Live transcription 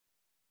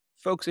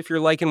Folks, if you're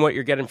liking what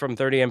you're getting from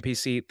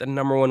 30MPC, the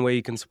number one way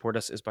you can support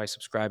us is by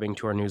subscribing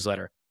to our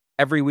newsletter.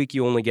 Every week,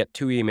 you only get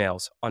 2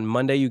 emails. On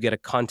Monday, you get a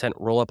content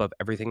roll-up of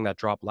everything that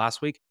dropped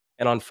last week.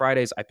 And on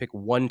Fridays, I pick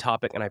one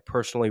topic and I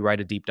personally write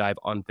a deep dive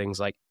on things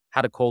like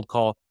how to cold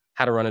call,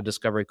 how to run a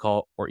discovery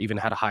call, or even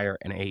how to hire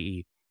an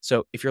AE.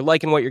 So if you're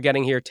liking what you're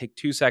getting here, take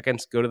 2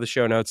 seconds, go to the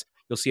show notes.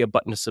 You'll see a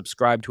button to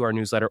subscribe to our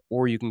newsletter,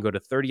 or you can go to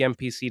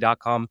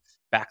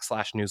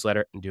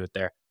 30mpc.com/newsletter and do it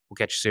there. We'll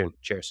catch you soon.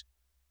 Cheers.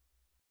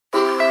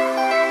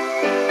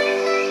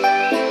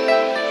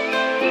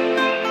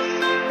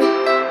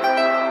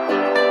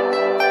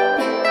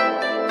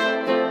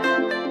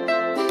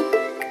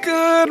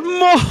 Good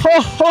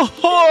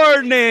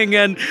morning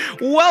and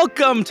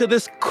welcome to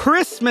this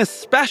Christmas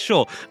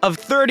special of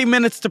 30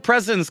 Minutes to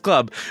President's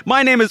Club.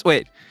 My name is...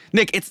 Wait,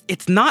 Nick,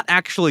 it's not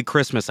actually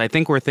Christmas. I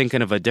think we're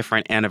thinking of a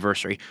different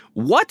anniversary.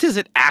 What is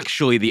it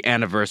actually the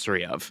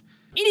anniversary of?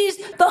 It is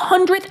the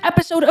 100th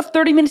episode of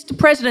 30 Minutes to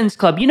President's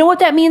Club. You know what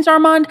that means,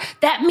 Armand?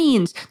 That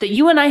means that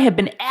you and I have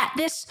been at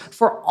this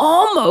for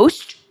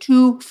almost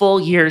 2 full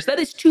years. That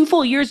is 2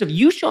 full years of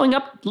you showing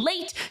up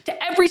late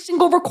to every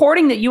single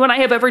recording that you and I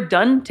have ever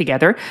done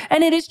together.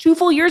 And it is 2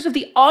 full years of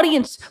the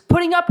audience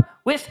putting up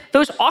with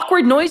those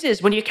awkward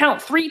noises when you count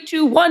 3,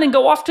 2, 1 and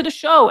go off to the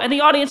show. And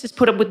the audience has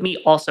put up with me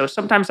also.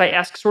 Sometimes I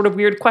ask sort of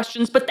weird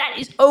questions, but that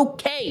is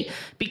okay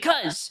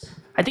because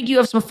I think you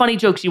have some funny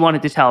jokes you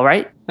wanted to tell,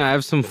 right? I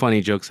have some funny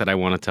jokes that I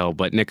want to tell,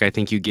 but Nick, I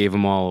think you gave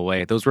them all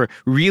away. Those were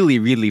really,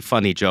 really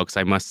funny jokes,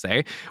 I must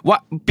say.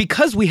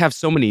 Because we have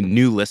so many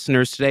new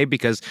listeners today,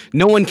 because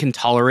no one can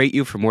tolerate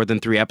you for more than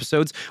 3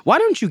 episodes, why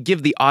don't you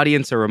give the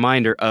audience a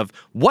reminder of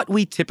what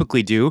we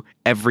typically do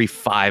every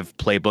 5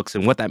 playbooks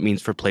and what that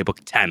means for playbook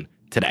 10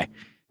 today?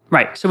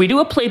 Right. So we do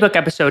a playbook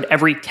episode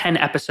every 10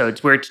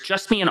 episodes where it's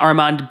just me and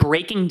Armand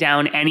breaking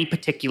down any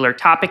particular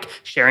topic,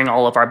 sharing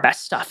all of our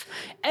best stuff.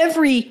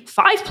 Every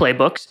 5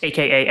 playbooks,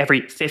 aka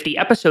every 50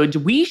 episodes,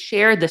 we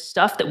share the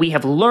stuff that we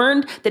have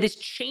learned that has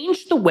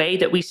changed the way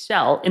that we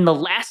sell in the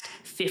last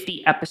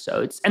 50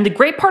 episodes. And the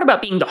great part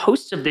about being the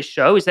hosts of this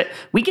show is that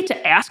we get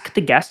to ask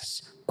the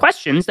guests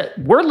questions that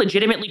we're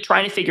legitimately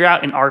trying to figure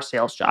out in our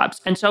sales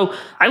jobs. And so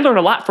I learned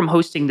a lot from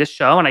hosting this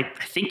show, and I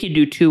think you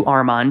do too,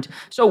 Armand.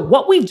 So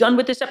what we've done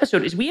with this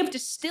episode is we have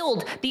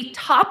distilled the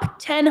top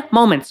 10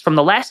 moments from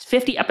the last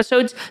 50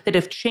 episodes that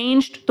have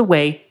changed the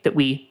way that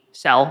we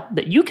sell,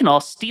 that you can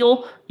all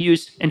steal,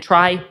 use, and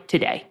try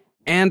today.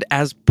 And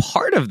as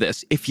part of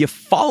this, if you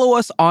follow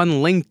us on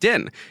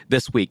LinkedIn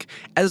this week,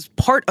 as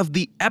part of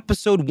the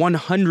episode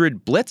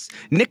 100 Blitz,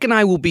 Nick and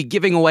I will be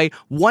giving away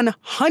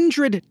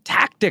 100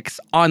 tactics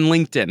on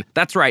LinkedIn.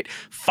 That's right,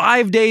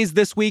 5 days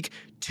this week,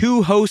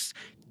 2 hosts,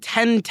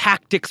 10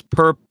 tactics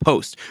per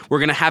post. We're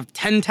going to have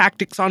 10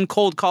 tactics on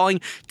cold calling,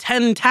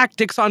 10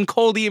 tactics on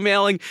cold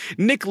emailing.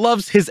 Nick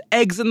loves his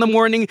eggs in the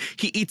morning.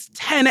 He eats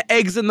 10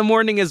 eggs in the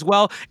morning as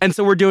well. And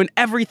so we're doing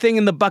everything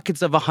in the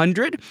buckets of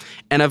 100.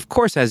 And of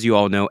course, as you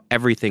all know,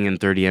 everything in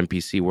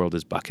 30MPC world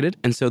is bucketed.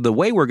 And so the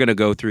way we're going to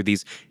go through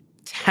these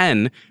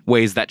 10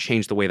 ways that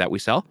change the way that we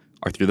sell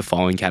are through the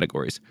following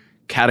categories.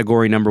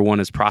 Category number 1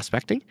 is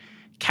prospecting.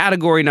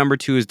 Category number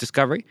 2 is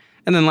discovery.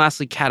 And then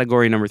lastly,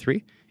 category number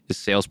 3 is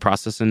sales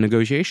process and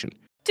negotiation.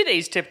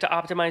 Today's tip to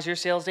optimize your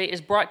sales day is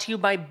brought to you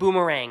by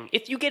Boomerang.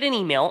 If you get an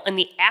email and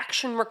the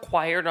action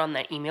required on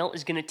that email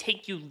is going to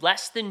take you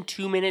less than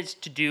 2 minutes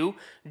to do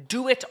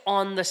it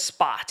on the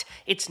spot.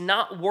 It's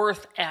not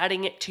worth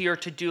adding it to your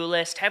to-do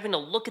list, having to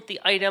look at the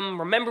item,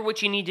 remember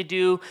what you need to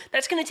do.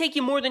 That's going to take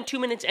you more than 2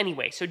 minutes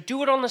anyway, so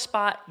do it on the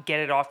spot, get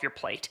it off your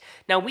plate.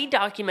 Now, we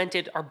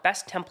documented our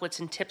best templates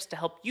and tips to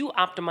help you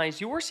optimize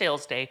your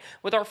sales day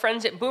with our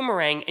friends at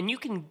Boomerang, and you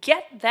can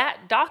get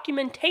that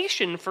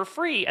documentation for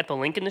free at the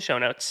link in the show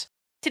notes.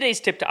 Today's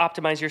tip to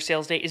optimize your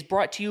sales day is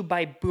brought to you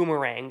by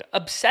Boomerang.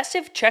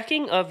 Obsessive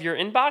checking of your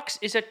inbox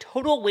is a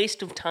total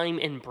waste of time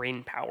and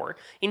brain power.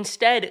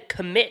 Instead,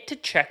 commit to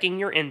checking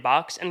your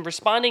inbox and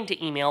responding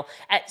to email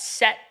at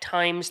set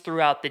times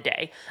throughout the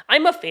day.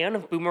 I'm a fan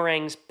of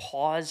Boomerang's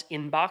pause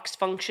inbox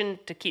function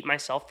to keep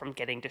myself from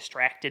getting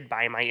distracted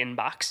by my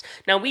inbox.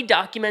 Now, we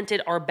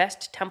documented our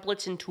best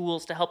templates and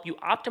tools to help you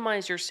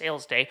optimize your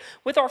sales day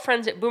with our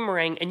friends at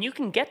Boomerang, and you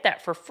can get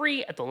that for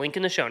free at the link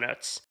in the show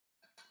notes.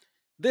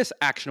 This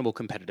actionable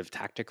competitive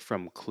tactic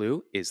from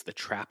Clue is the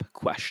trap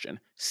question.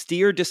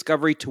 Steer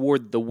discovery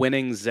toward the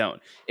winning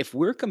zone. If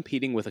we're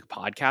competing with a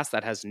podcast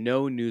that has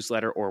no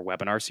newsletter or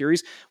webinar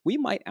series, we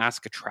might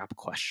ask a trap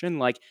question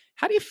like,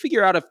 how do you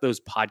figure out if those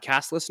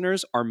podcast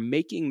listeners are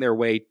making their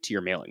way to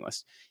your mailing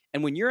list?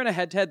 And when you're in a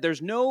head-to-head,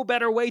 there's no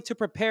better way to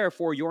prepare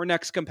for your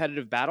next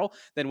competitive battle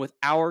than with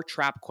our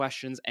trap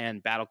questions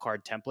and battle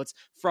card templates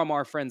from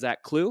our friends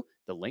at Clue.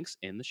 The link's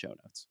in the show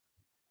notes.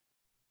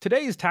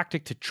 Today's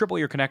tactic to triple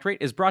your connect rate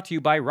is brought to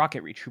you by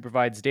RocketReach, who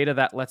provides data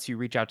that lets you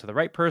reach out to the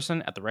right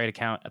person at the right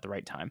account at the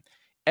right time.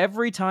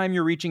 Every time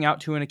you're reaching out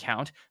to an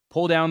account,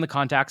 pull down the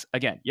contacts.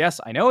 Again,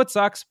 yes, I know it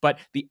sucks, but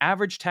the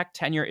average tech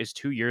tenure is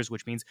 2 years,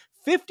 which means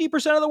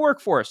 50% of the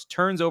workforce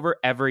turns over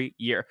every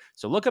year.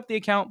 So look up the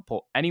account,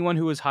 pull anyone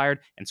who was hired,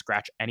 and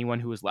scratch anyone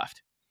who was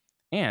left.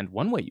 And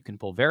one way you can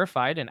pull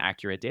verified and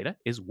accurate data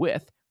is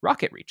with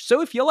RocketReach.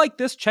 So if you like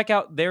this, check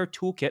out their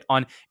toolkit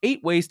on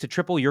 8 ways to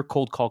triple your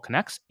cold call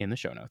connects in the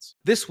show notes.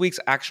 This week's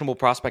actionable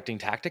prospecting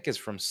tactic is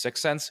from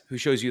 6sense, who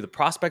shows you the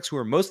prospects who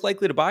are most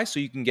likely to buy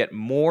so you can get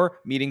more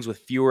meetings with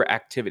fewer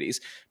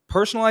activities.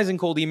 Personalizing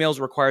cold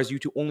emails requires you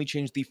to only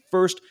change the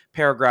first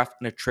paragraph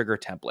in a trigger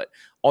template.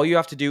 All you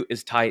have to do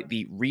is tie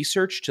the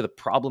research to the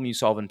problem you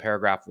solve in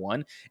paragraph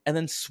 1, and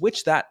then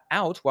switch that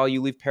out while you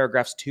leave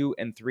paragraphs 2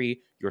 and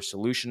 3, your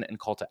solution and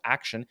call to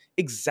action,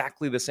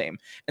 exactly the same.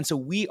 And so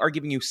we are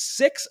giving you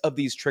 6 of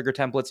these trigger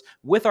templates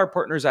with our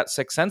partners at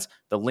 6sense.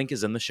 The link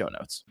is in the show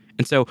notes.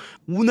 And so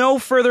no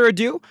further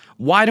ado,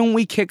 why don't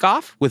we kick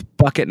off with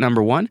bucket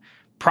number 1?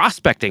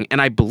 Prospecting,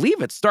 and I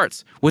believe it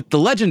starts with the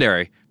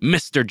legendary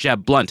Mr.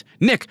 Jeb Blount.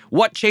 Nick,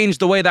 what changed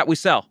the way that we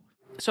sell?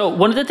 So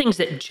one of the things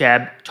that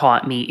Jeb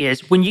taught me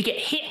is when you get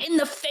hit in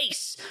the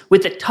face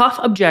with a tough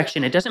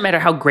objection, it doesn't matter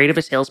how great of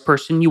a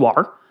salesperson you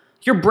are,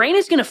 your brain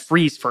is going to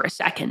freeze for a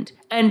second.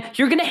 And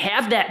you're going to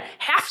have that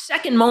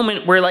half-second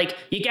moment where, like,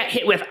 you get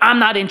hit with, I'm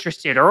not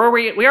interested, or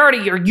we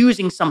already are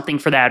using something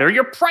for that, or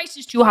your price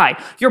is too high.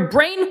 Your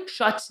brain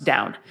shuts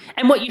down.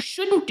 And what you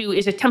shouldn't do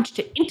is attempt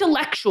to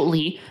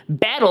intellectually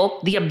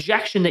battle the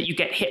objection that you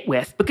get hit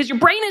with, because your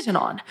brain isn't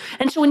on.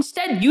 And so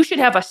instead, you should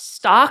have a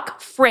stock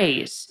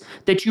phrase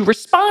that you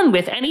respond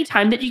with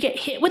anytime that you get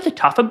hit with a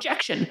tough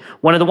objection.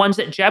 One of the ones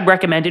that Jeb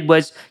recommended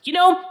was,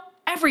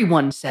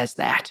 everyone says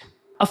that.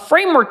 A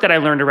framework that I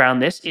learned around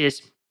this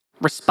is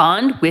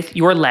respond with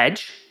your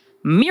ledge,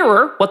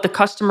 mirror what the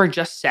customer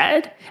just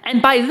said,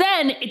 and by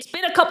then, it's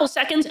been a couple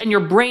seconds and your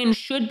brain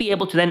should be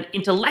able to then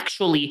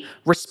intellectually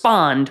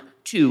respond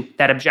to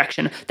that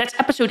objection. That's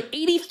episode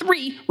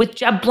 83 with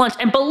Jeb Blount.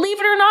 And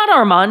believe it or not,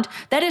 Armand,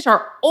 that is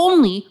our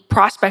only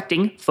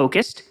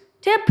prospecting-focused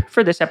tip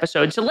for this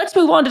episode. So let's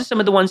move on to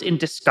some of the ones in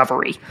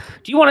discovery.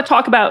 Do you want to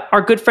talk about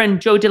our good friend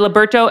Joe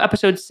Diliberto,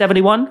 episode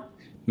 71?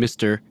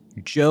 Mr.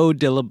 Joe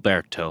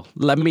Diliberto.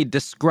 Let me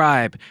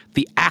describe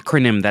the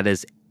acronym that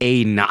is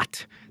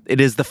ANOT.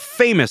 It is the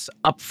famous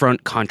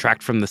upfront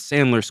contract from the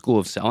Sandler School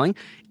of Selling,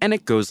 and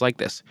it goes like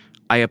this.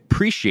 I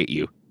appreciate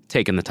you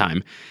taking the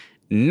time.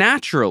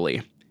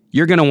 Naturally,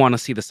 you're going to want to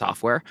see the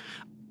software.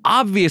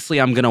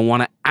 Obviously, I'm going to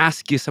want to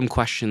ask you some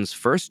questions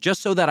first,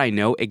 just so that I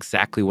know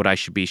exactly what I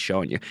should be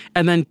showing you.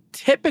 And then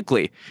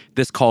typically,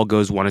 this call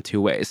goes one of 2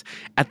 ways.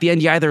 At the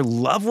end, you either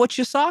love what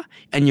you saw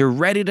and you're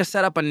ready to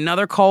set up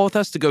another call with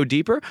us to go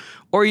deeper,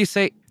 or you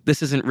say,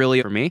 this isn't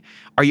really for me.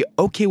 Are you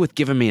okay with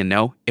giving me a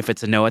no if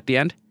it's a no at the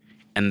end?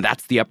 And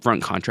that's the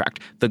upfront contract.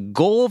 The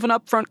goal of an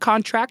upfront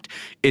contract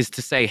is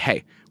to say,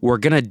 hey, we're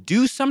going to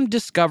do some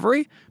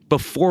discovery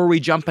before we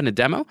jump in a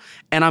demo,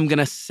 and I'm going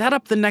to set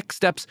up the next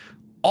steps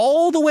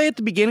all the way at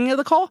the beginning of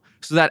the call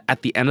so that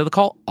at the end of the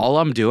call, all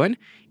I'm doing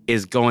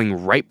is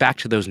going right back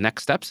to those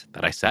next steps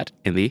that I set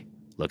in the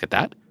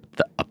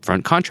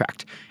upfront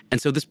contract. And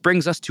so this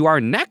brings us to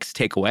our next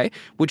takeaway,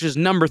 which is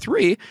number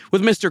 3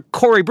 with Mr.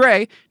 Corey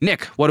Bray.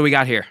 Nick, what do we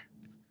got here?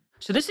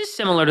 So this is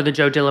similar to the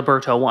Joe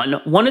Diliberto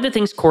one. One of the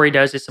things Corey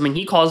does is something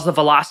he calls the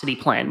velocity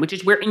plan, which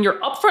is where in your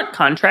upfront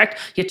contract,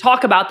 you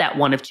talk about that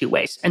one of 2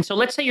 ways. And so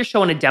let's say you're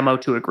showing a demo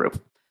to a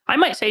group. I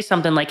might say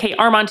something like, hey,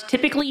 Armand,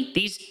 typically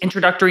these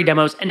introductory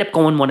demos end up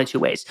going one of 2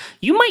 ways.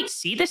 You might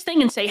see this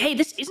thing and say, hey,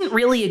 this isn't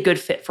really a good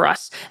fit for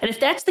us. And if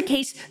that's the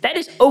case, that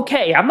is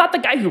okay. I'm not the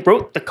guy who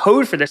wrote the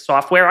code for this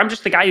software. I'm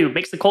just the guy who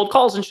makes the cold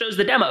calls and shows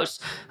the demos.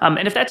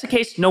 And if that's the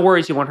case, no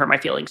worries, you won't hurt my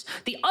feelings.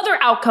 The other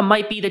outcome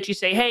might be that you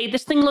say, hey,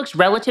 this thing looks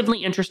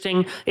relatively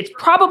interesting. It's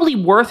probably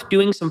worth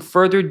doing some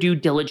further due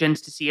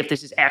diligence to see if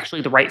this is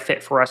actually the right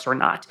fit for us or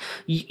not.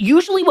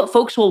 Usually what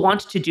folks will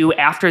want to do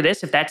after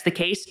this, if that's the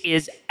case,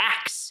 is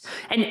X.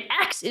 And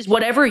X is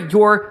whatever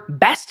your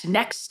best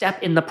next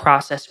step in the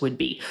process would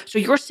be. So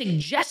you're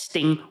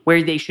suggesting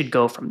where they should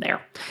go from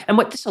there. And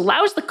what this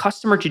allows the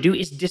customer to do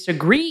is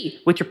disagree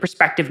with your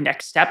prospective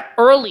next step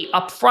early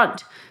up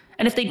front.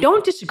 And if they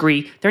don't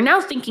disagree, they're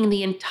now thinking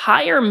the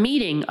entire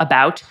meeting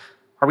about,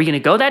 are we going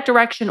to go that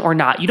direction or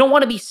not? You don't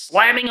want to be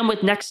slamming them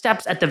with next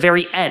steps at the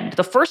very end.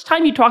 The first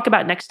time you talk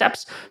about next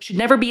steps should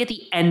never be at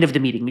the end of the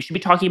meeting. You should be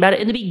talking about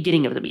it in the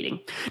beginning of the meeting.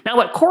 Now,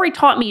 what Corey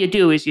taught me to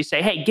do is you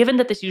say, hey, given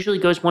that this usually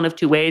goes one of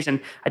 2 ways, and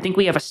I think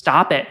we have a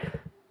stop at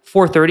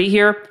 4:30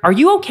 here, are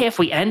you okay if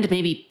we end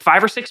maybe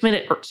 5 or 6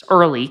 minutes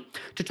early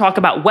to talk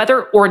about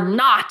whether or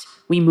not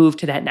we move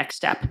to that next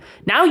step?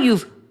 Now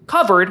you've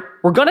covered,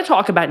 we're going to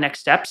talk about next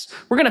steps.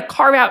 We're going to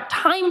carve out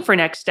time for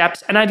next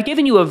steps. And I've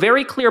given you a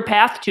very clear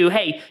path to,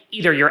 hey,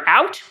 either you're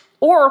out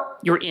or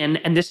you're in,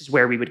 and this is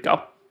where we would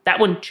go. That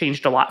one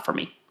changed a lot for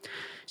me.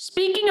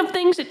 Speaking of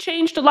things that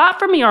changed a lot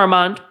for me,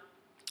 Armand,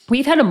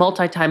 we've had a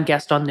multi-time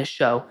guest on this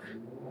show,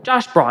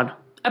 Josh Braun,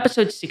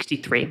 episode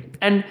 63.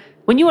 And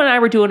when you and I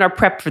were doing our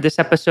prep for this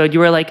episode, you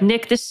were like,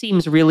 Nick, this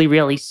seems really,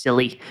 really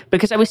silly.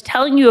 Because I was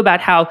telling you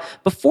about how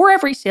before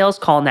every sales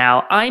call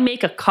now, I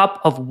make a cup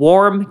of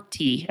warm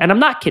tea. And I'm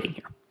not kidding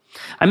here.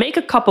 I make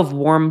a cup of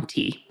warm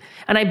tea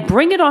and I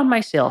bring it on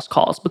my sales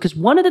calls because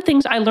one of the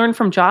things I learned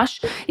from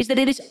Josh is that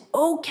it is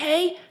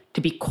okay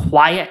to be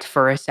quiet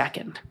for a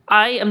second.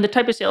 I am the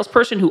type of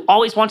salesperson who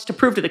always wants to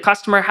prove to the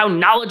customer how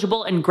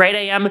knowledgeable and great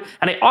I am,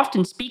 and I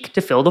often speak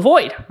to fill the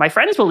void. My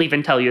friends will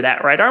even tell you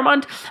that, right,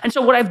 Armand? And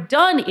so what I've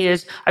done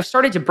is I've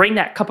started to bring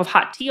that cup of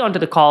hot tea onto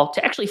the call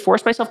to actually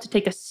force myself to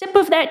take a sip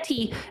of that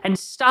tea and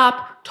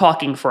stop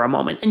talking for a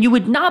moment. And you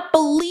would not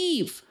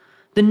believe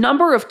the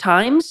number of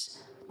times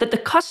that the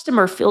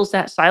customer fills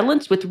that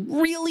silence with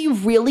really,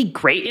 really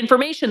great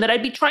information that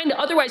I'd be trying to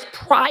otherwise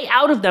pry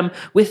out of them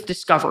with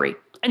discovery.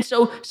 And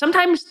so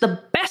sometimes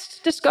the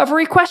best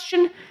discovery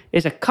question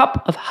is a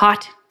cup of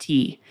hot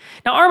tea.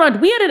 Now,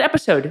 Armand, we had an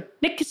episode,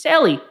 Nick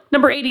Casale,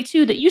 number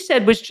 82, that you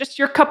said was just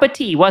your cup of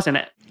tea, wasn't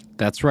it?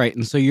 That's right.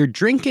 And so you're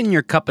drinking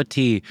your cup of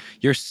tea,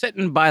 you're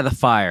sitting by the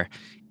fire,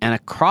 and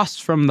across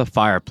from the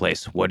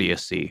fireplace, what do you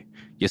see?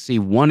 You see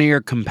one of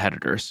your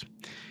competitors.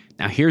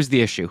 Now, here's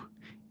the issue,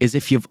 is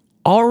if you've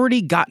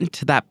already gotten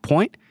to that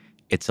point,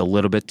 it's a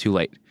little bit too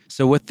late.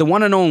 So with the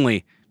one and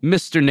only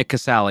Mr. Nick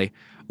Casale,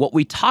 what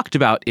we talked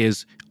about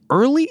is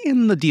early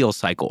in the deal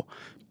cycle,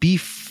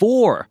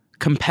 before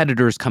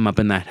competitors come up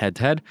in that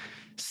head-to-head,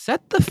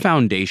 set the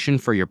foundation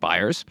for your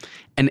buyers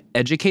and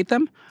educate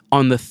them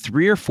on the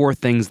 3 or 4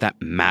 things that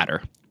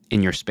matter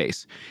in your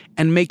space.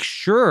 And make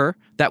sure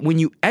that when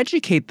you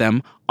educate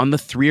them on the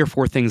 3 or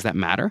 4 things that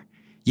matter,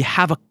 you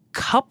have a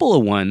couple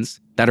of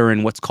ones that are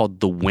in what's called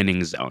the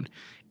winning zone.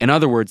 In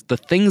other words, the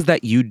things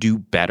that you do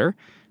better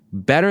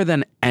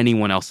than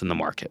anyone else in the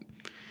market.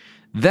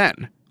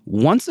 Then,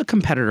 once a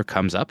competitor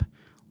comes up,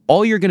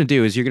 all you're going to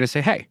do is you're going to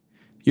say, hey,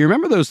 you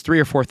remember those 3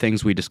 or 4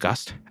 things we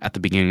discussed at the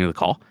beginning of the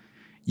call?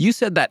 You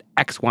said that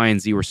X, Y,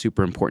 and Z were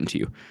super important to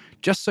you.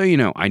 Just so you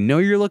know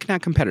you're looking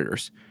at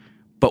competitors,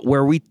 but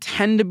where we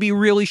tend to be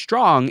really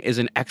strong is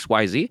in X,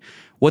 Y, Z.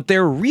 What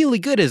they're really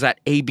good is at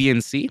A, B,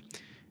 and C.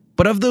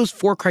 But of those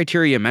 4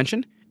 criteria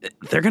mentioned,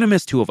 they're going to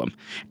miss 2 of them.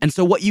 And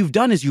so what you've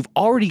done is you've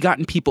already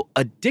gotten people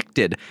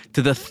addicted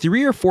to the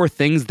 3 or 4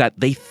 things that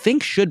they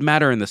think should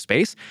matter in the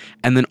space.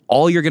 And then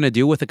all you're going to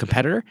do with a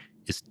competitor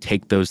is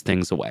take those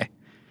things away.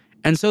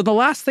 And so the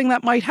last thing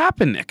that might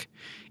happen, Nick,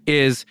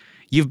 is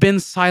you've been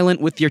silent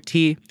with your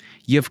tea.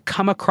 You've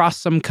come across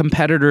some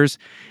competitors,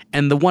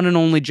 and the one and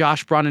only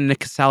Josh Braun and Nick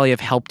Casale have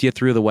helped you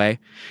through the way.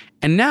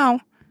 And now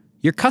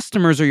your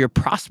customers or your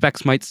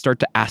prospects might start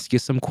to ask you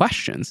some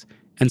questions.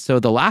 And so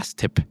the last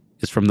tip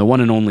is from the one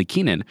and only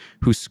Keenan,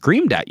 who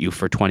screamed at you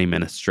for 20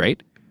 minutes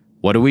straight.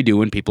 What do we do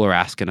when people are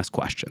asking us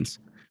questions?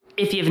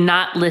 If you've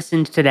not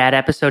listened to that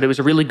episode, it was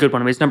a really good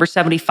one. It was number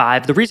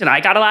 75. The reason I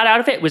got a lot out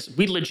of it was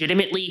we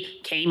legitimately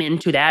came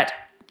into that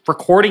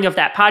recording of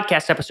that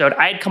podcast episode.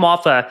 I had come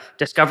off a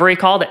discovery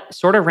call that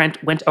sort of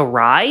went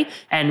awry,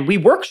 and we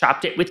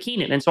workshopped it with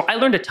Keenan. And so I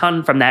learned a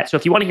ton from that. So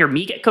if you want to hear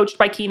me get coached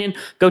by Keenan,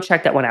 go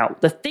check that one out.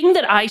 The thing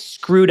that I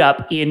screwed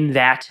up in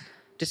that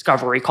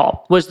discovery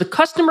call was the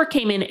customer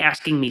came in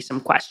asking me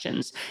some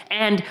questions,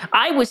 and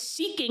I was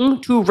seeking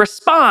to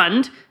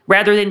respond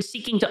rather than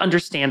seeking to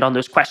understand on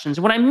those questions.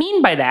 What I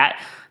mean by that,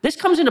 this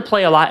comes into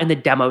play a lot in the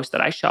demos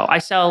that I show. I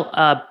sell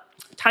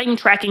time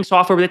tracking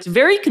software that's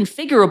very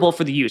configurable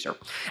for the user.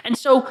 And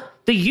so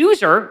the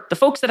user, the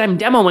folks that I'm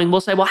demoing,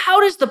 will say, well, how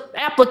does the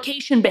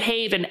application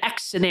behave in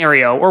X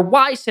scenario or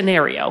Y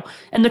scenario?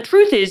 And the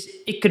truth is,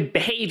 it could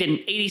behave in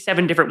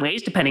 87 different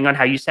ways, depending on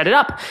how you set it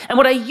up. And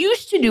what I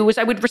used to do is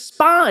I would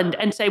respond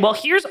and say, well,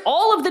 here's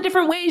all of the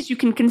different ways you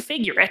can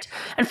configure it.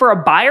 And for a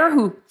buyer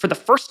who, for the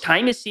first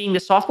time, is seeing the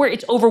software,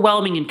 it's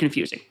overwhelming and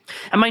confusing.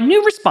 And my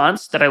new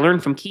response that I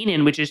learned from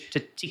Keenan, which is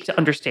to seek to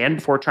understand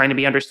before trying to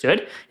be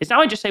understood, is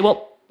now I just say,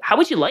 well, how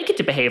would you like it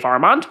to behave,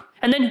 Armand?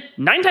 And then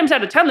 9 times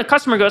out of 10, the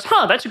customer goes,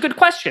 that's a good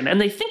question.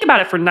 And they think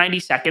about it for 90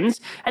 seconds,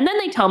 and then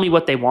they tell me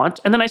what they want.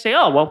 And then I say,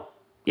 oh, well,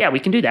 yeah, we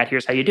can do that.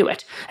 Here's how you do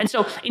it. And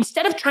so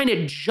instead of trying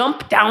to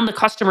jump down the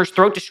customer's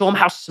throat to show them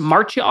how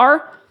smart you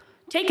are,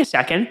 take a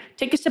second,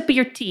 take a sip of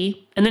your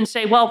tea, and then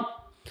say,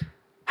 well,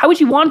 how would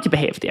you want it to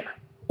behave there?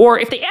 Or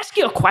if they ask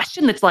you a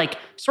question that's like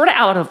sort of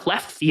out of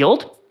left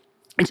field,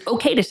 it's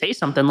okay to say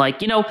something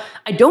like,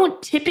 I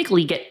don't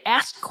typically get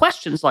asked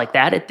questions like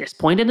that at this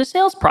point in the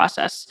sales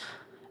process.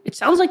 It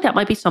sounds like that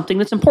might be something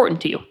that's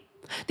important to you.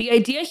 The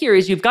idea here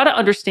is you've got to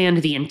understand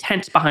the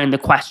intent behind the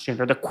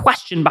question or the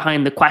question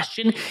behind the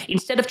question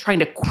instead of trying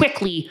to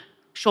quickly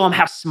show them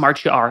how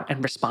smart you are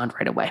and respond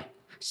right away.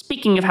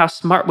 Speaking of how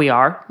smart we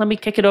are, let me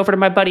kick it over to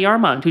my buddy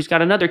Armand, who's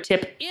got another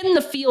tip in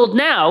the field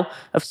now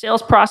of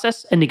sales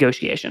process and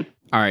negotiation.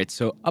 All right,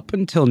 so up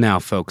until now,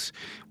 folks,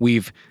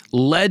 we've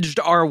ledged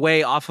our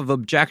way off of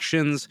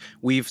objections.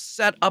 We've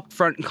set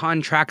upfront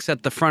contracts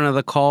at the front of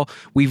the call.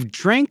 We've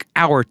drank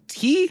our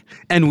tea,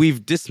 and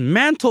we've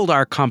dismantled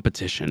our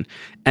competition.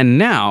 And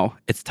now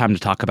it's time to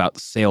talk about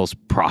sales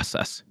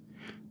process.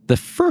 The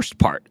first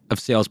part of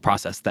sales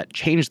process that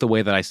changed the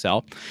way that I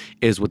sell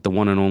is with the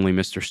one and only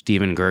Mr.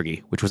 Stephen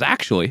Gerge, which was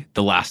actually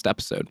the last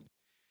episode.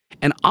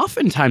 And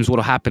oftentimes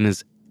what'll happen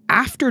is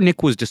after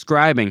Nick was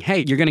describing,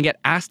 hey, you're going to get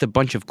asked a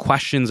bunch of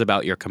questions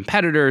about your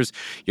competitors,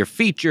 your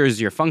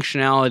features, your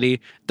functionality,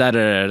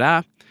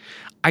 da-da-da-da.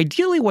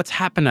 Ideally, what's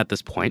happened at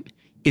this point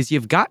is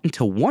you've gotten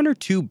to 1 or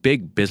 2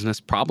 big business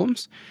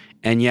problems,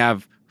 and you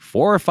have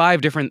 4 or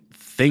 5 different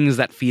things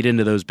that feed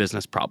into those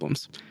business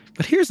problems.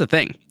 But here's the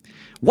thing.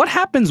 What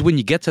happens when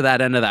you get to that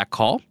end of that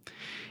call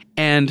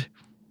and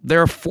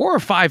there are 4 or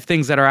 5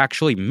 things that are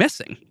actually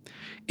missing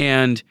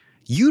and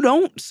you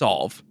don't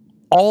solve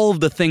all of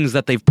the things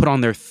that they've put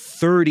on their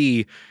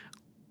 30-point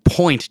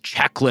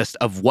checklist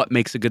of what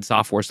makes a good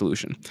software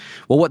solution?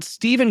 Well, what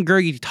Stephen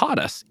Gerge taught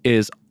us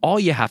is all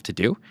you have to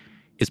do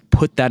is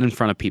put that in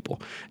front of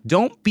people.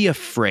 Don't be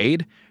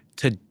afraid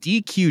to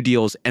DQ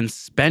deals and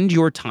spend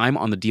your time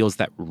on the deals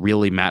that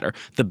really matter.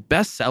 The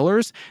best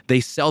sellers,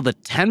 they sell the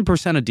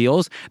 10% of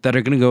deals that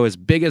are going to go as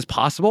big as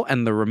possible,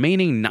 and the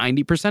remaining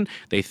 90%,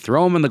 they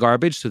throw them in the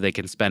garbage so they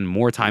can spend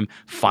more time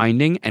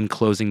finding and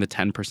closing the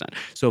 10%.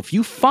 So if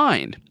you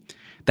find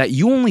that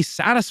you only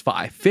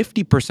satisfy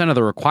 50% of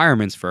the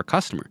requirements for a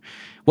customer,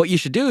 what you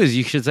should do is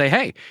you should say,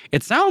 hey,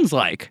 it sounds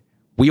like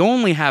we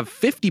only have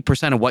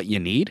 50% of what you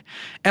need.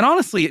 And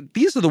honestly,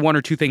 these are the 1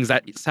 or 2 things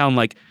that sound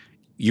like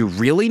you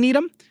really need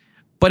them.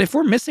 But if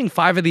we're missing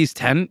 5 of these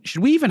 10,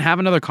 should we even have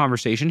another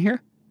conversation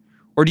here?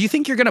 Or do you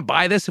think you're going to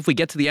buy this if we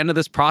get to the end of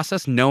this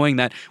process knowing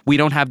that we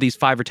don't have these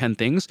 5 or 10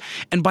 things?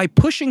 And by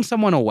pushing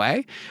someone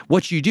away,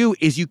 what you do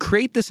is you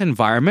create this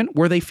environment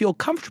where they feel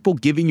comfortable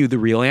giving you the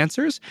real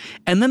answers,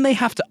 and then they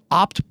have to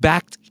opt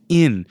back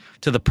in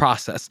to the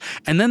process.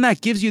 And then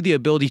that gives you the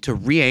ability to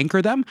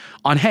re-anchor them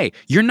on, hey,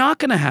 you're not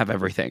going to have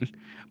everything.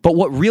 But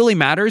what really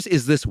matters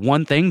is this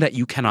one thing that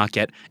you cannot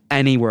get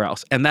anywhere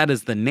else. And that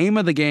is the name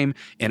of the game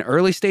in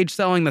early stage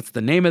selling. That's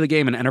the name of the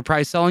game in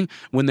enterprise selling,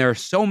 when there are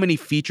so many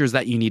features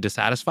that you need to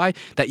satisfy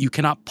that you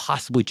cannot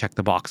possibly check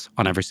the box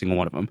on every single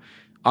one of them.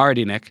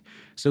 Alrighty, Nick.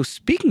 So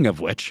speaking of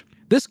which,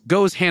 this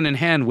goes hand in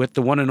hand with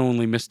the one and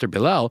only Mr.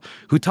 Bilal,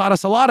 who taught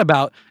us a lot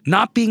about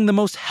not being the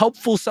most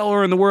helpful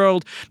seller in the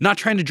world, not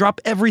trying to drop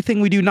everything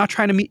we do, not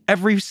trying to meet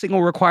every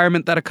single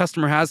requirement that a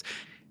customer has.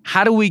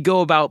 How do we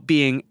go about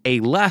being a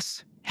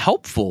less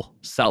helpful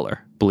seller,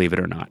 believe it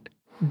or not?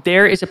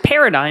 There is a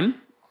paradigm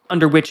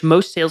under which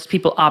most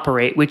salespeople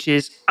operate, which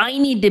is, I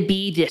need to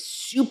be this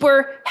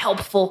super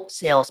helpful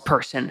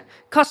salesperson.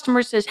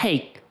 Customer says,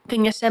 hey,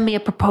 can you send me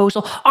a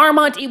proposal?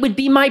 Armand, it would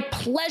be my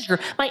pleasure,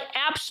 my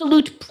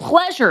absolute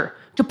pleasure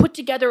to put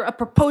together a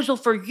proposal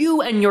for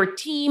you and your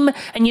team.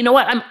 And you know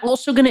what? I'm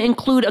also going to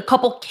include a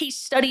couple case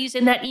studies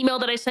in that email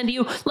that I send to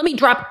you. Let me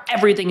drop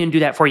everything and do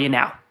that for you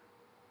now.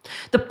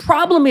 The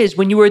problem is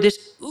when you are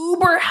this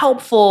uber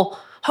helpful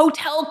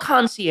hotel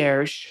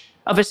concierge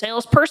of a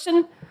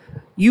salesperson,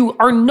 you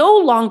are no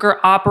longer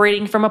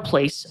operating from a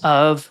place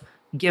of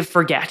give,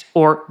 forget,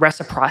 or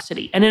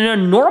reciprocity. And in a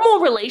normal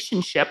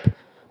relationship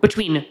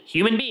between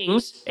human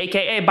beings,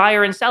 aka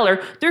buyer and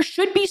seller, there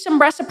should be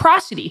some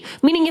reciprocity.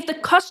 Meaning if the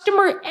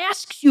customer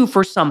asks you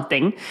for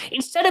something,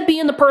 instead of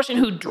being the person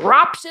who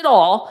drops it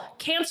all,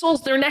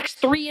 cancels their next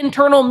 3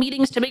 internal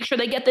meetings to make sure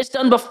they get this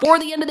done before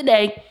the end of the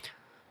day,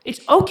 it's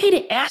okay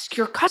to ask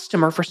your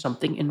customer for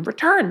something in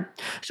return.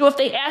 So if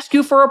they ask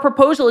you for a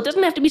proposal, it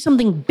doesn't have to be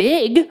something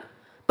big,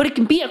 but it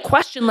can be a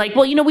question like,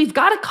 well, we've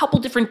got a couple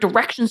different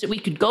directions that we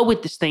could go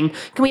with this thing.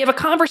 Can we have a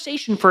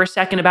conversation for a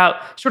second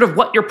about sort of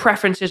what your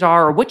preferences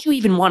are or what you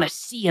even want to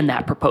see in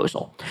that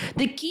proposal?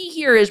 The key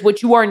here is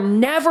what you are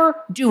never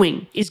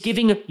doing is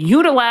giving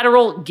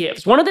unilateral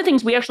gives. One of the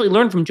things we actually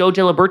learned from Joe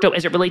Giliberto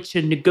as it relates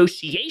to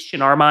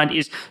negotiation, Armand,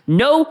 is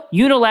no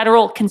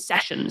unilateral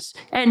concessions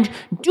and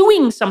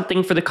doing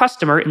something for the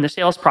customer in the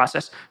sales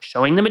process,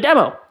 showing them a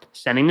demo,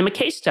 sending them a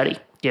case study,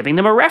 giving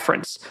them a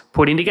reference,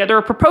 putting together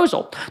a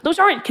proposal. Those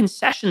aren't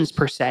concessions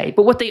per se,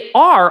 but what they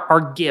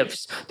are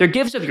gives. They're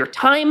gives of your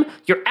time,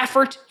 your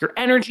effort, your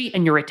energy,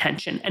 and your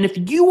attention. And if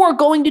you are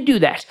going to do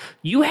that,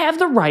 you have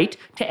the right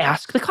to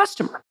ask the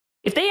customer.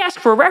 If they ask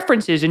for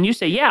references and you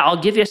say, yeah, I'll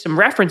give you some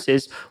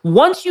references,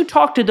 once you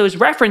talk to those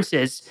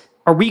references,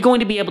 are we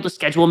going to be able to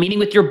schedule a meeting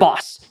with your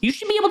boss? You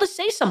should be able to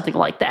say something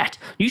like that.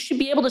 You should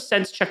be able to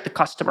sense check the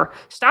customer.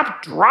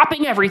 Stop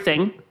dropping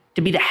everything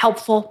to be the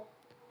helpful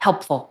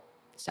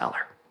seller.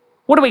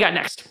 What do we got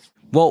next?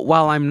 Well,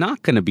 while I'm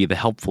not going to be the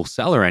helpful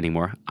seller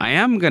anymore, I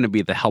am going to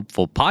be the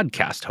helpful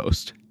podcast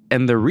host.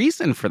 And the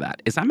reason for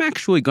that is I'm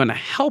actually going to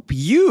help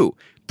you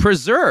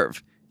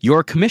preserve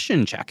your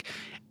commission check.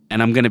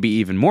 And I'm going to be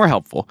even more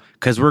helpful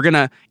because we're going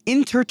to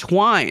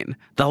intertwine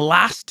the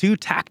last 2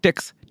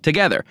 tactics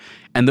together.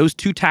 And those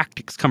 2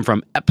 tactics come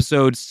from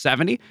episode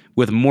 70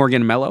 with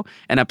Morgan Mello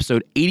and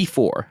episode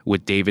 84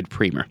 with David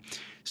Priemer.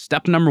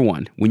 Step number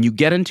 1, when you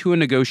get into a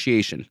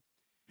negotiation,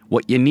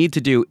 what you need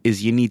to do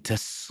is you need to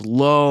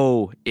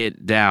slow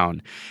it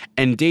down.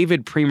 And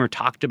David Priemer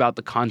talked about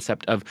the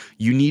concept of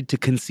you need to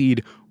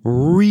concede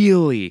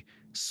really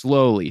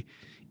slowly.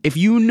 If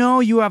you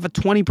know you have a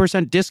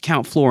 20%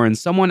 discount floor and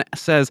someone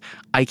says,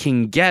 I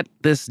can get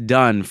this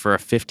done for a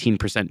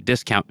 15%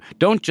 discount,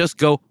 don't just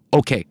go,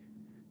 okay.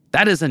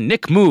 That is a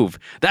Nick move.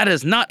 That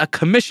is not a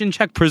commission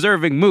check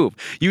preserving move.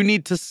 You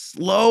need to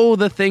slow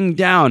the thing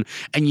down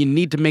and you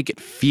need to make it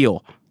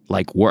feel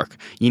like work.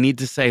 You need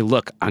to say,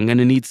 look, I'm going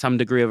to need some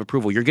degree of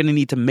approval. You're going to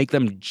need to make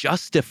them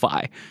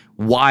justify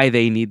why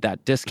they need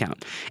that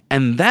discount.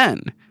 And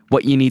then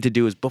what you need to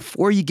do is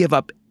before you give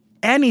up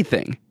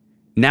anything,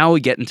 Now we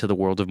get into the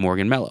world of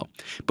Morgan Mello.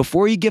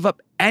 Before you give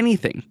up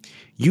anything,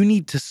 you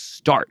need to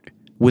start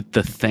with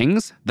the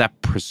things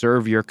that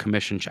preserve your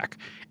commission check.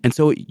 And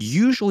so it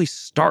usually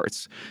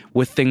starts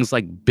with things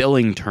like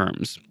billing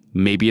terms.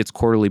 Maybe it's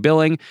quarterly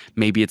billing,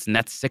 maybe it's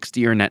net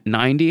 60 or net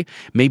 90,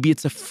 maybe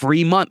it's a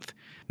free month,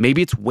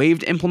 maybe it's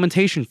waived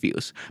implementation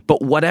fees.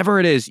 But whatever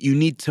it is, you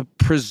need to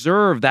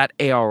preserve that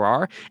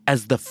ARR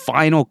as the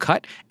final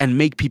cut and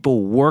make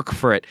people work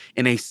for it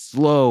in a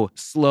slow,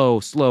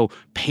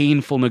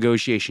 painful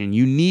negotiation.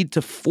 You need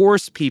to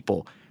force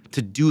people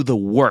to do the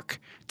work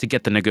to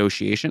get the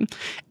negotiation.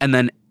 And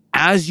then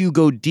as you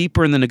go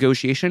deeper in the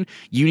negotiation,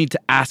 you need to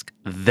ask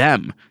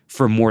them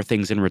for more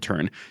things in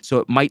return. So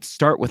it might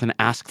start with an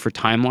ask for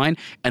timeline,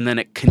 and then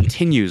it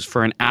continues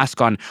for an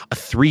ask on a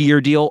 3-year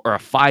deal or a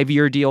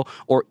 5-year deal,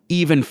 or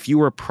even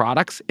fewer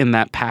products in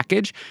that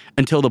package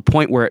until the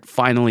point where it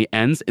finally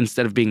ends,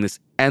 instead of being this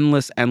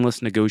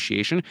endless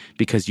negotiation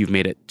because you've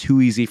made it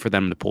too easy for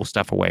them to pull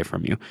stuff away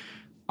from you.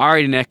 All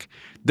right, Nick,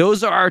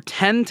 those are our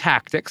 10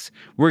 tactics.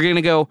 We're going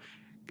to go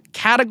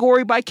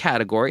category by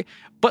category.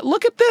 But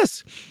look at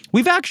this.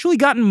 We've actually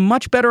gotten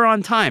much better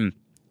on time.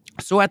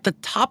 So at the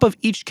top of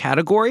each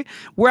category,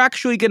 we're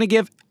actually going to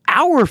give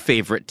our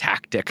favorite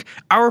tactic,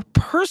 our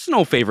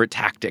personal favorite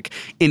tactic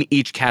in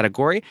each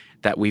category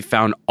that we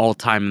found all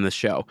time in the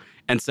show.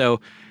 And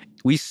so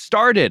we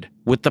started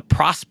with the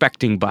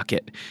prospecting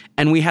bucket,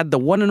 and we had the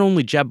one and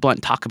only Jeb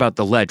Blunt talk about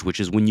the ledge, which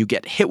is when you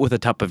get hit with a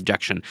tough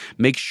objection.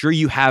 Make sure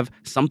you have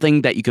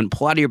something that you can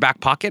pull out of your back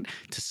pocket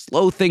to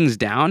slow things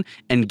down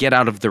and get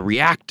out of the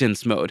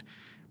reactance mode.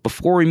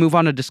 Before we move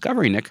on to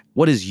discovery, Nick,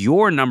 what is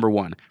your number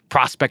one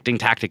prospecting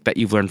tactic that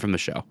you've learned from the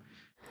show?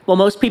 Well,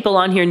 most people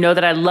on here know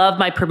that I love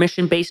my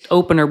permission-based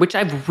opener, which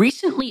I've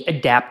recently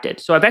adapted.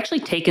 So I've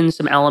actually taken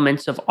some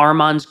elements of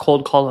Armand's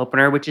cold call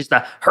opener, which is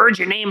the heard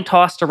your name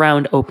tossed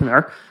around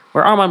opener,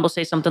 where Armand will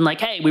say something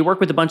like, hey, we work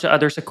with a bunch of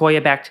other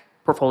Sequoia-backed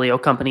portfolio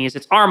companies.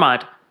 It's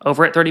Armand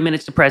over at 30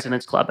 Minutes to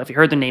President's Club. Have you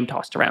heard the name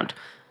tossed around?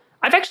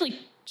 I've actually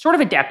sort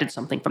of adapted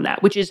something from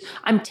that, which is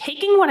I'm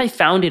taking what I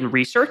found in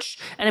research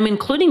and I'm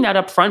including that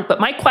up front. But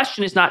my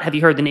question is not, have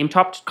you heard the name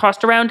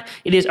tossed around?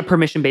 It is a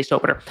permission-based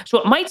opener. So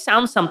it might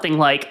sound something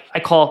like I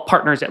call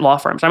partners at law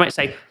firms. I might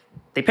say,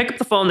 they pick up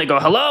the phone, they go,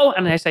 hello.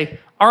 And I say,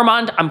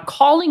 Armand, I'm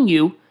calling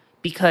you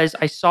because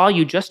I saw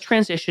you just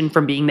transition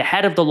from being the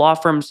head of the law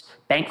firm's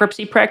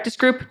bankruptcy practice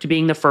group to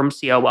being the firm's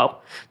COO.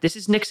 This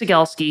is Nick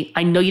Cegelski.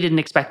 I know you didn't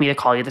expect me to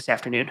call you this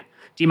afternoon.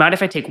 Do you mind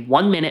if I take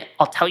 1 minute?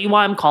 I'll tell you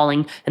why I'm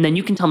calling, and then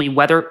you can tell me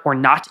whether or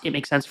not it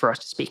makes sense for us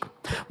to speak.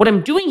 What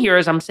I'm doing here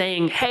is I'm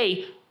saying,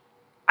 hey,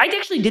 I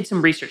actually did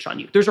some research on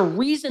you. There's a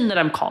reason that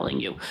I'm calling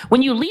you.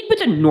 When you lead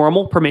with a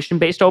normal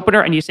permission-based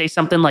opener and you say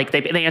something like,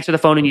 they answer the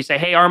phone and you say,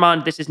 hey,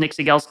 Armand, this is Nick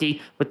Cegelski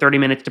with 30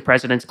 Minutes to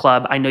President's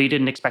Club. I know you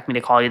didn't expect me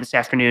to call you this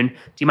afternoon. Do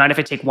you mind if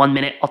I take 1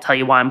 minute? I'll tell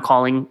you why I'm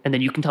calling, and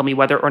then you can tell me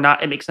whether or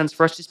not it makes sense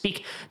for us to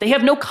speak. They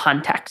have no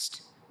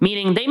context.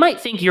 Meaning they might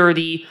think you're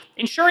the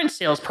insurance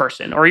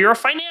salesperson or you're a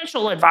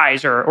financial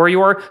advisor or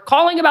you're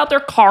calling about their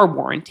car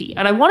warranty.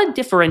 And I want to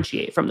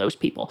differentiate from those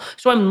people.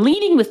 So I'm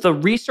leading with the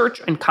research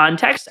and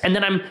context, and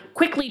then I'm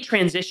quickly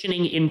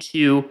transitioning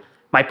into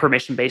my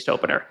permission-based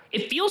opener.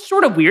 It feels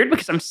sort of weird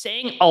because I'm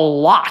saying a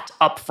lot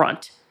up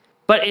front.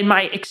 But in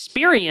my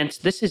experience,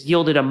 this has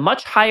yielded a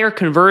much higher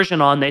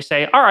conversion on they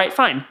say, all right,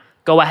 fine.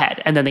 Go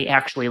ahead. And then they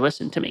actually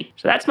listen to me.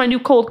 So that's my new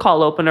cold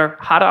call opener,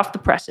 hot off the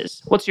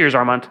presses. What's yours,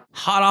 Armand?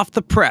 Hot off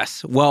the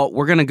press. Well,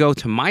 we're going to go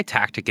to my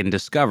tactic in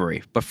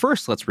discovery. But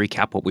first, let's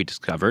recap what we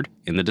discovered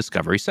in the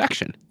discovery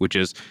section, which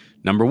is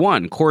number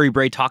one, Corey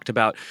Bray talked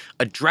about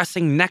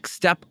addressing next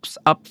steps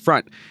up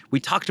front.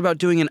 We talked about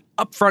doing an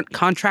upfront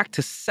contract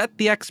to set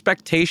the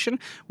expectation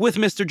with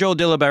Mr. Joel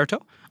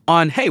Diliberto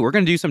on, hey, we're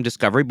going to do some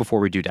discovery before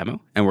we do demo,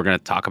 and we're going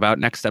to talk about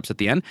next steps at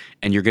the end,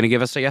 and you're going to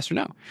give us a yes or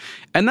no.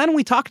 And then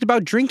we talked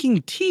about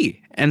drinking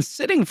tea and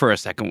sitting for a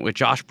second with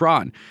Josh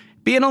Braun,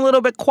 being a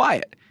little bit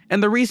quiet.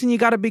 And the reason you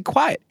got to be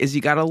quiet is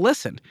you got to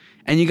listen,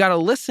 and you got to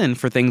listen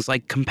for things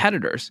like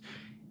competitors.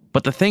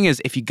 But the thing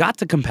is, if you got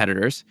to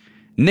competitors,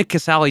 Nick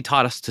Casale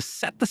taught us to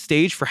set the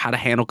stage for how to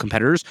handle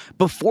competitors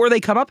before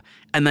they come up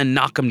and then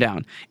knock them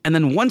down. And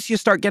then once you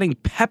start getting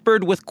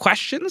peppered with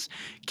questions,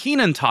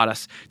 Keenan taught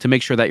us to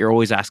make sure that you're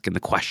always asking the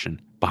question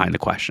behind the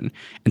question.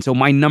 And so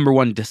my number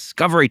one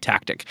discovery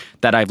tactic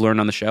that I've learned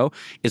on the show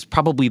is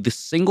probably the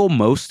single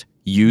most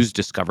used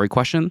discovery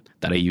question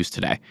that I use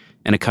today.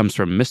 And it comes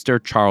from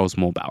Mr. Charles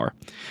Mulbauer.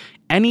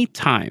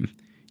 Anytime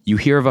you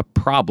hear of a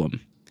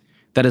problem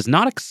that is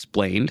not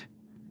explained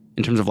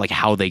in terms of like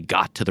how they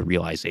got to the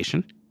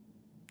realization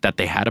that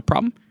they had a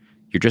problem,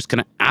 you're just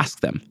going to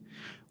ask them,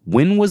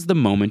 when was the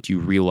moment you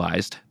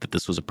realized that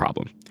this was a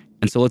problem?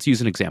 And so let's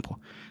use an example.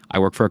 I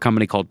work for a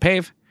company called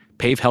Pave.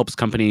 Pave helps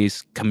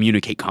companies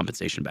communicate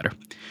compensation better.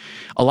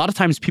 A lot of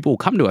times people will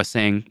come to us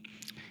saying,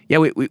 yeah,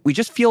 we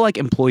just feel like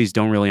employees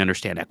don't really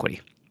understand equity.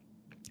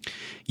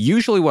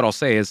 Usually what I'll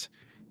say is,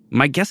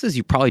 my guess is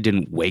you probably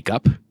didn't wake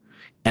up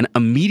and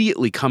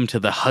immediately come to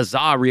the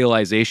huzzah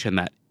realization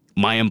that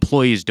my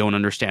employees don't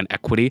understand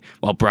equity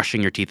while brushing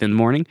your teeth in the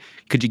morning.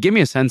 Could you give me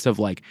a sense of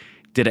like,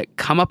 Did it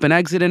come up in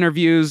exit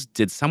interviews?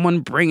 Did someone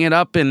bring it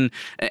up in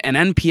an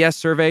NPS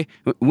survey?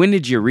 When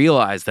did you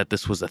realize that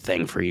this was a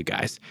thing for you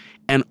guys?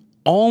 And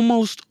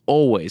almost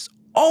always,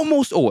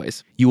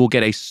 you will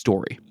get a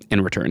story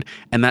in return.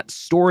 And that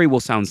story will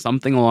sound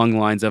something along the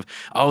lines of,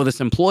 oh,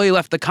 this employee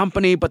left the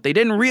company, but they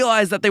didn't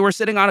realize that they were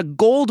sitting on a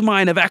gold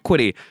mine of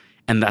equity.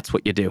 And that's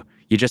what you do.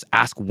 You just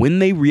ask when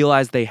they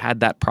realized they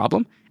had that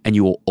problem, and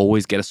you will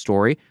always get a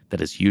story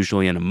that is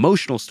usually an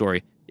emotional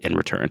story in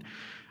return.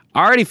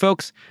 Alrighty,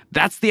 folks,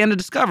 that's the end of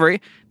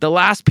discovery. The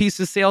last piece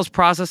is sales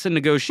process and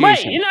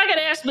negotiation. Wait, you're not going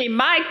to ask me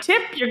my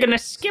tip? You're going to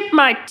skip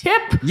my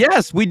tip?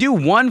 Yes, we do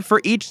one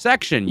for each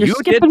section. You're you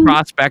skipping... did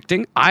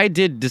prospecting, I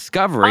did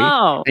discovery,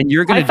 and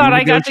you're going to do negotiation.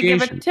 I got to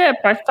give a tip.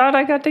 I thought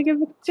I got to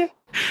give a tip.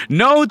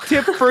 No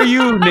tip for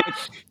you, Nick.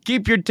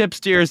 Keep your tips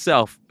to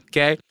yourself,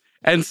 okay?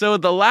 And so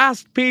the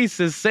last piece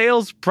is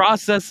sales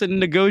process and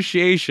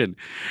negotiation.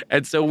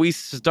 And so we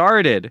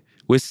started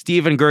with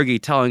Stephen Gerge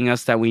telling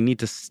us that we need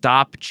to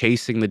stop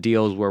chasing the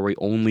deals where we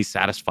only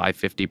satisfy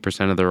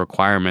 50% of the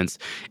requirements.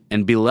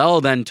 And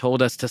Bilal then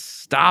told us to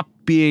stop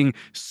being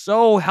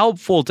so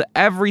helpful to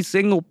every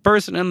single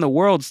person in the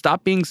world.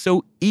 Stop being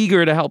so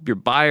eager to help your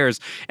buyers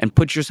and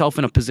put yourself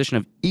in a position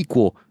of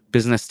equal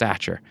business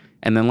stature.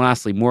 And then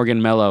lastly,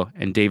 Morgan Mello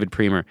and David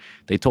Priemer,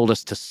 they told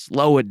us to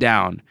slow it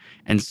down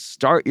and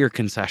start your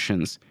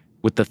concessions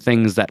with the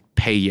things that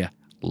pay you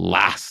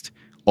last.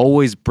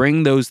 Always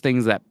bring those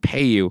things that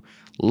pay you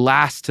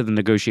last to the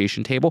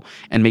negotiation table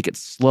and make it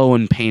slow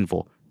and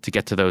painful to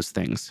get to those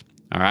things.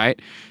 All right?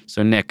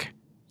 So Nick,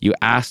 you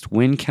asked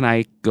when can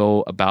I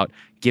go about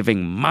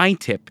giving my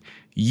tip?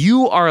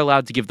 You are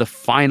allowed to give the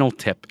final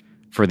tip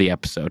for the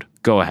episode.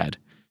 Go ahead.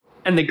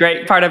 And the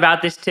great part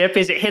about this tip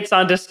is it hits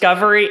on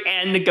discovery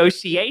and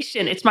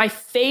negotiation. It's my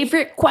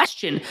favorite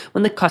question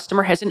when the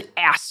customer has an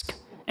ask.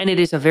 And it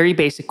is a very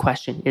basic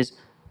question is,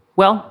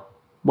 well,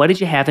 what did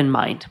you have in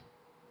mind?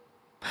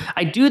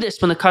 I do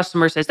this when the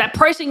customer says, that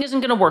pricing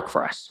isn't going to work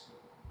for us.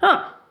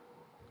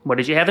 What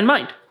did you have in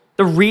mind?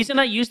 The reason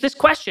I use this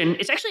question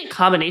is actually a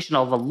combination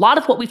of a lot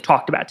of what we've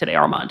talked about today,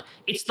 Armand.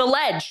 It's the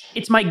ledge.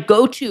 It's my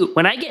go-to.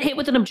 When I get hit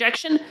with an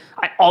objection,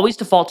 I always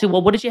default to,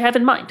 well, what did you have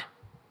in mind?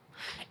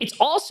 It's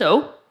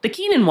also the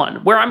Keenan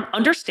one, where I'm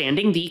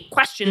understanding the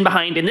question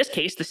behind, in this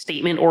case, the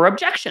statement or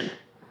objection.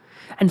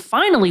 And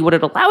finally, what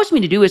it allows me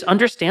to do is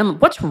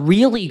understand what's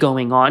really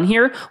going on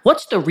here.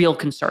 What's the real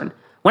concern?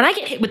 When I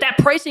get hit with that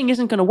pricing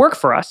isn't going to work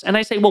for us, and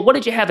I say, well, what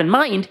did you have in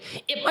mind?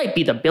 It might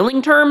be the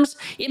billing terms.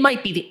 It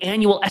might be the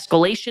annual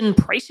escalation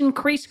price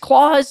increase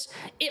clause.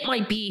 It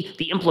might be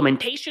the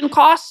implementation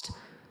cost.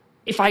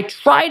 If I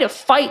try to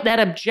fight that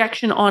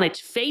objection on its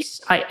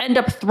face, I end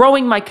up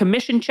throwing my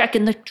commission check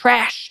in the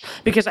trash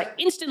because I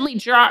instantly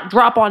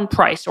drop on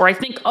price, or I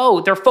think,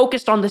 oh, they're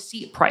focused on the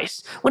seat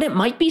price, when it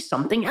might be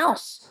something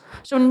else.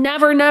 So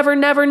never, never,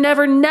 never,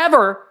 never,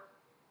 never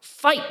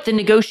fight the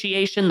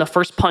negotiation, the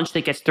first punch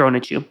that gets thrown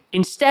at you.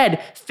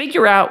 Instead,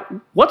 figure out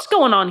what's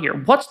going on here.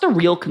 What's the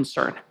real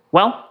concern?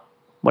 Well,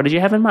 what did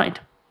you have in mind?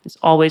 It's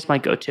always my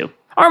go-to.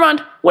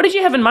 Armand, what did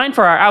you have in mind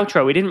for our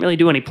outro? We didn't really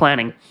do any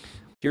planning.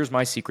 Here's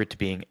my secret to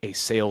being a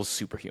sales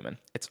superhuman.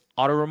 It's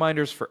auto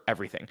reminders for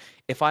everything.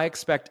 If I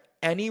expect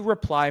any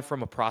reply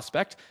from a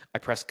prospect, I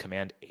press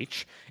Command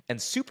H,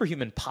 and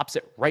Superhuman pops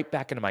it right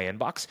back into my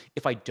inbox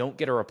if I don't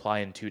get a reply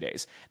in 2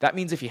 days. That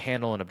means if you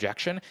handle an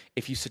objection,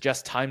 if you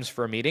suggest times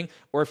for a meeting,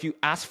 or if you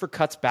ask for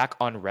cuts back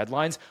on red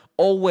lines,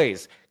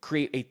 always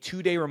create a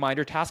 2-day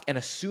reminder task and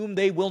assume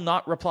they will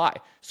not reply.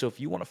 So if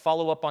you want to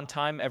follow up on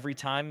time every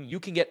time, you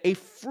can get a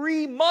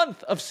free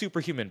month of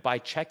Superhuman by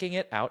checking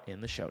it out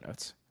in the show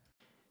notes.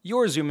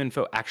 Your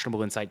ZoomInfo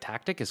actionable insight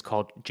tactic is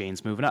called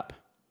Jane's Moving Up.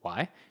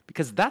 Why?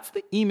 Because that's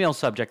the email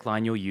subject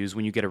line you'll use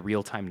when you get a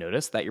real-time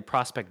notice that your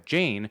prospect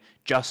Jane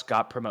just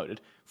got promoted.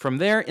 From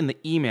there, in the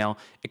email,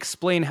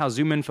 explain how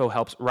ZoomInfo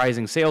helps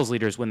rising sales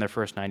leaders win their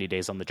first 90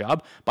 days on the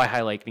job by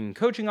highlighting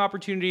coaching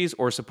opportunities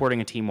or supporting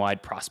a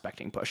team-wide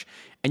prospecting push.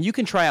 And you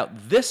can try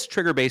out this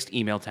trigger-based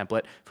email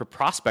template for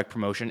prospect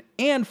promotion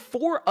and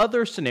 4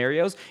 other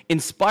scenarios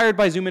inspired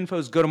by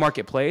ZoomInfo's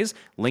go-to-market plays.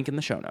 Link in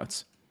the show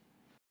notes.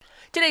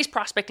 Today's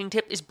prospecting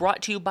tip is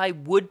brought to you by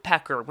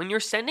Woodpecker. When you're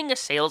sending a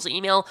sales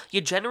email,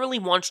 you generally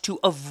want to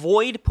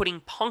avoid putting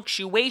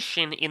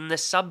punctuation in the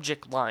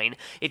subject line.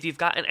 If you've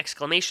got an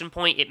exclamation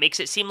point, it makes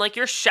it seem like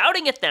you're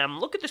shouting at them.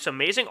 Look at this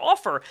amazing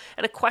offer.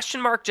 And a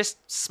question mark just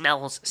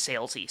smells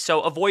salesy.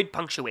 So avoid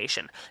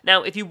punctuation.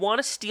 Now, if you want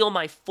to steal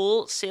my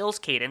full sales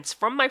cadence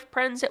from my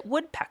friends at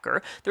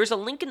Woodpecker, there's a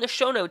link in the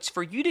show notes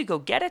for you to go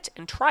get it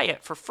and try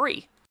it for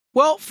free.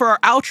 Well, for our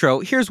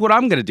outro, here's what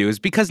I'm going to do is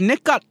because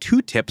Nick got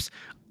 2 tips,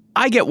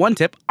 I get 1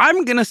 tip.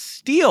 I'm going to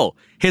steal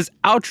his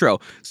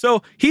outro.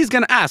 So he's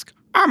going to ask,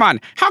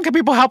 Armand, how can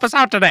people help us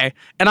out today?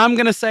 And I'm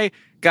going to say,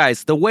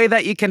 guys, the way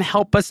that you can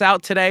help us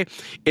out today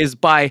is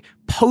by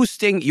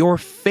posting your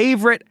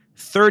favorite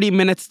 30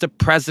 Minutes to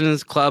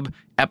President's Club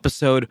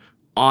episode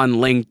on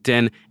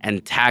LinkedIn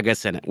and tag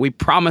us in it. We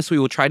promise we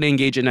will try to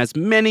engage in as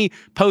many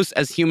posts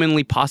as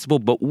humanly possible,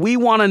 but we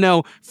want to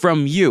know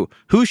from you,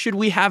 who should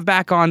we have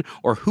back on,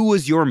 or who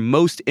was your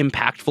most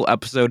impactful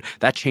episode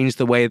that changed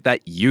the way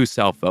that you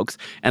sell, folks?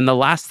 And the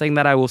last thing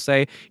that I will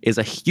say is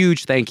a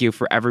huge thank you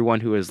for everyone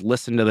who has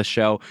listened to the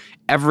show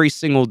every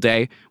single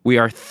day. We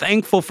are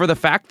thankful for the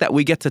fact that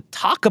we get to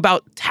talk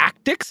about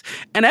tactics,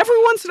 and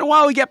every once in a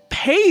while we get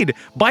paid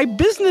by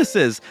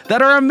businesses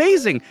that are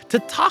amazing to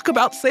talk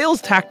about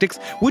sales tactics,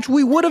 which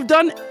we would have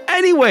done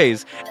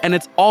anyways. And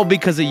it's all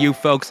because of you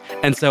folks.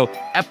 And so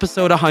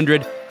episode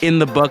 100 in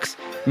the books.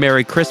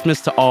 Merry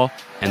Christmas to all,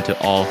 and to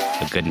all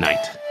a good night.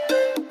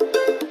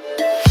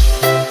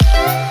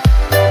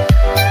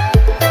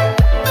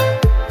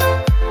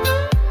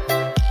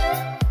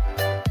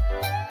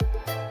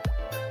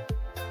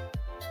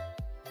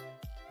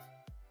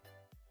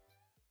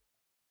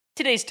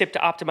 Today's tip to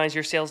optimize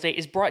your sales day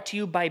is brought to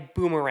you by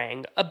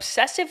Boomerang.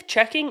 Obsessive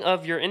checking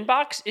of your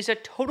inbox is a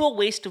total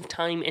waste of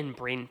time and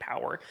brain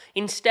power.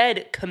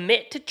 Instead,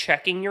 commit to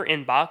checking your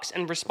inbox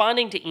and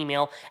responding to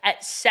email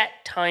at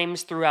set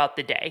times throughout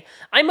the day.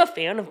 I'm a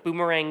fan of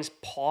Boomerang's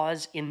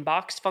pause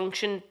inbox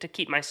function to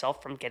keep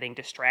myself from getting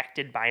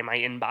distracted by my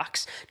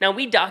inbox. Now,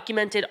 we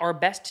documented our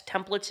best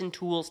templates and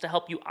tools to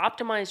help you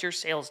optimize your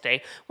sales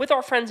day with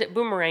our friends at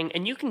Boomerang,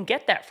 and you can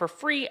get that for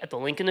free at the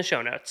link in the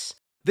show notes.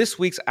 This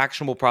week's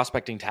actionable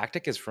prospecting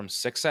tactic is from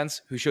 6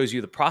 Sense, who shows you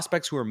the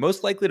prospects who are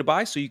most likely to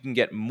buy so you can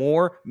get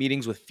more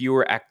meetings with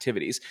fewer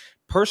activities.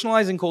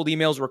 Personalizing cold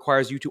emails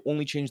requires you to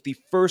only change the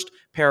first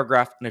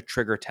paragraph in a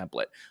trigger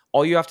template.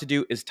 All you have to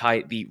do is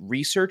tie the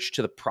research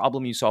to the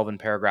problem you solve in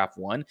paragraph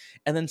 1,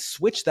 and then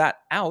switch that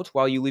out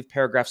while you leave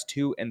paragraphs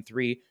 2 and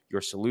 3,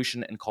 your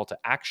solution and call to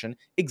action,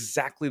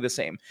 exactly the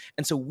same.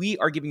 And so we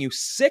are giving you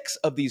 6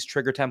 of these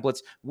trigger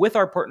templates with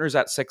our partners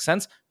at 6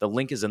 Sense. The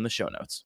link is in the show notes.